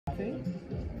Okay.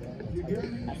 You good?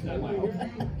 Let's see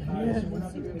if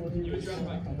we can do this.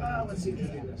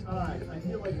 All right. I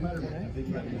feel like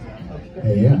Letterman.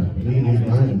 Hey, yeah, he needs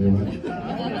mine to do it.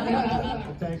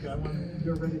 Thank you.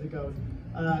 You're ready to go.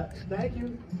 Thank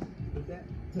you,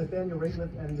 Nathaniel Rateliff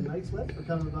and the Night Sweat for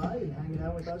coming by and hanging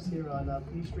out with us here on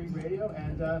East Street Radio.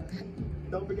 And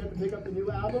don't forget to pick up the new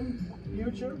album,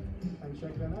 Future, and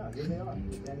check them out. Here they are,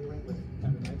 Nathaniel Rateliff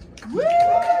and the Night Sweat. Woo!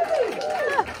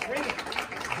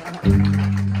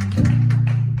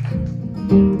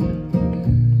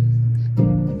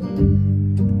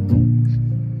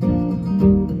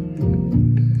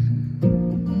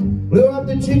 Blew up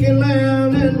the chicken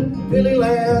man in Philly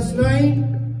last night.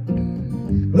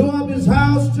 Blew up his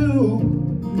house too.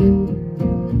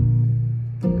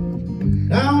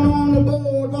 Down on the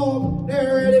boardwalk,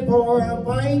 they're ready for a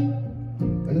fight.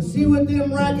 And to see what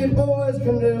them racket boys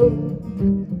can do.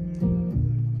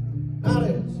 Now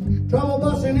there's trouble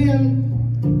busting in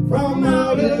from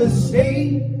out of the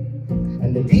state,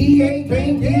 and the DA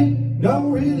can't get no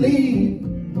relief.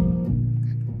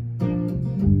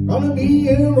 Gonna be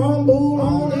a rumble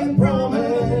on that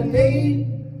promenade,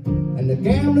 and the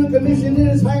gambling commission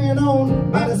is hanging on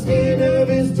by the skin of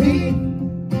his teeth.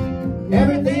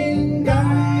 Everything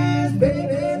dies,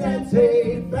 baby, that's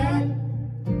a fact.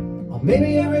 Or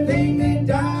maybe everything that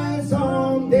dies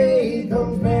someday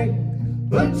comes back.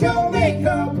 Put your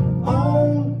makeup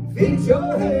on, fix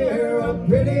your hair up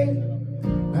pretty,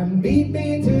 and meet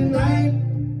me tonight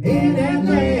in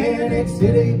Atlantic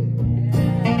City.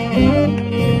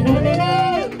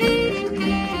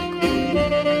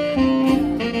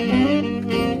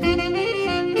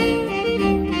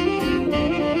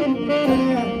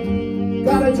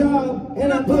 Got a job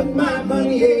and I put my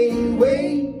money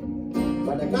away,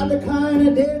 but I got the kind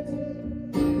of debt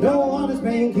no honest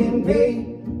man can pay.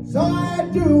 So I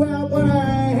drew out what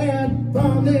I had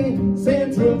from the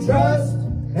Central Trust,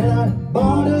 and I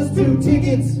bought us 2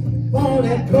 tickets for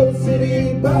that Coast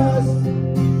City bus.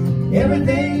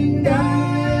 Everything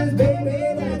dies,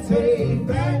 baby, that's a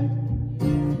fact.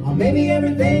 Or maybe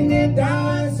everything that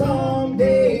dies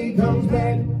someday comes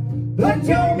back. Put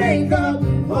your makeup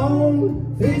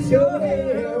on, fix your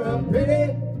hair up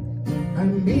pretty,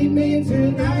 and meet me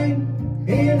tonight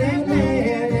in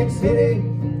Atlantic City.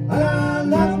 I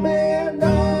love me and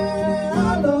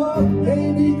I love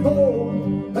Lady Cole.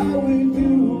 I with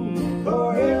you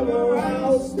forever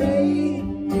I'll stay.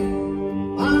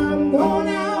 I'm going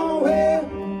out where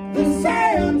the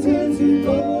sand turns to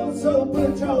gold, so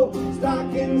put your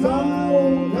stockings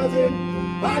on, 'cause it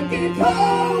might get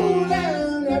cold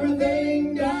and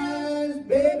everything dies,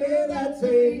 baby, that's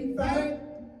a fact.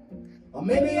 Or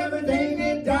maybe everything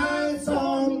that dies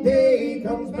someday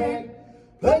comes back.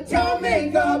 Put your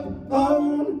makeup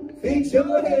on, fix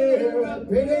your hair up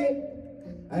pretty,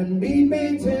 and meet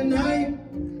me tonight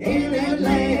in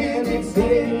Atlantic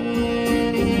City.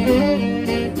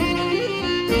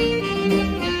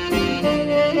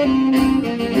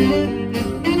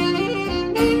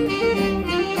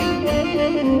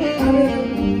 I've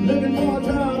been looking for a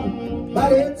job,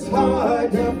 but it's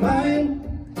hard to find.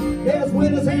 There's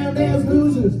winners and there's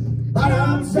losers, but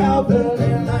I'm south of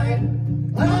that line.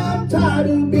 I'm tired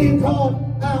of being caught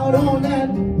out on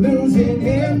that losing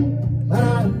end. But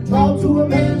I talked to a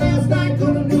man last night,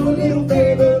 gonna do a little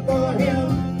favor for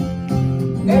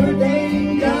him.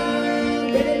 Everything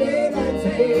dies, baby, that's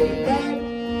a fact.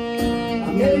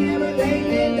 Maybe everything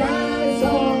that dies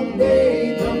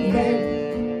someday comes back.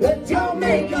 Put your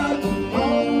makeup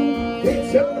on,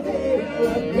 fix your hair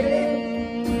up pretty,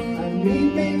 and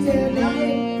meet me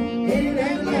tonight in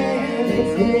Atlantic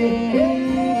City.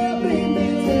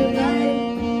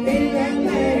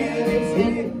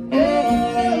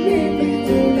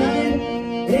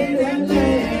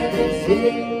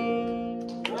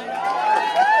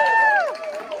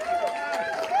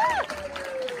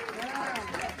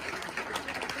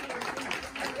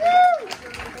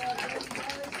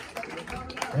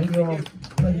 Thank you all.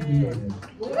 Pleasure to be here.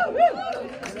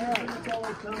 That's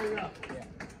always coming up.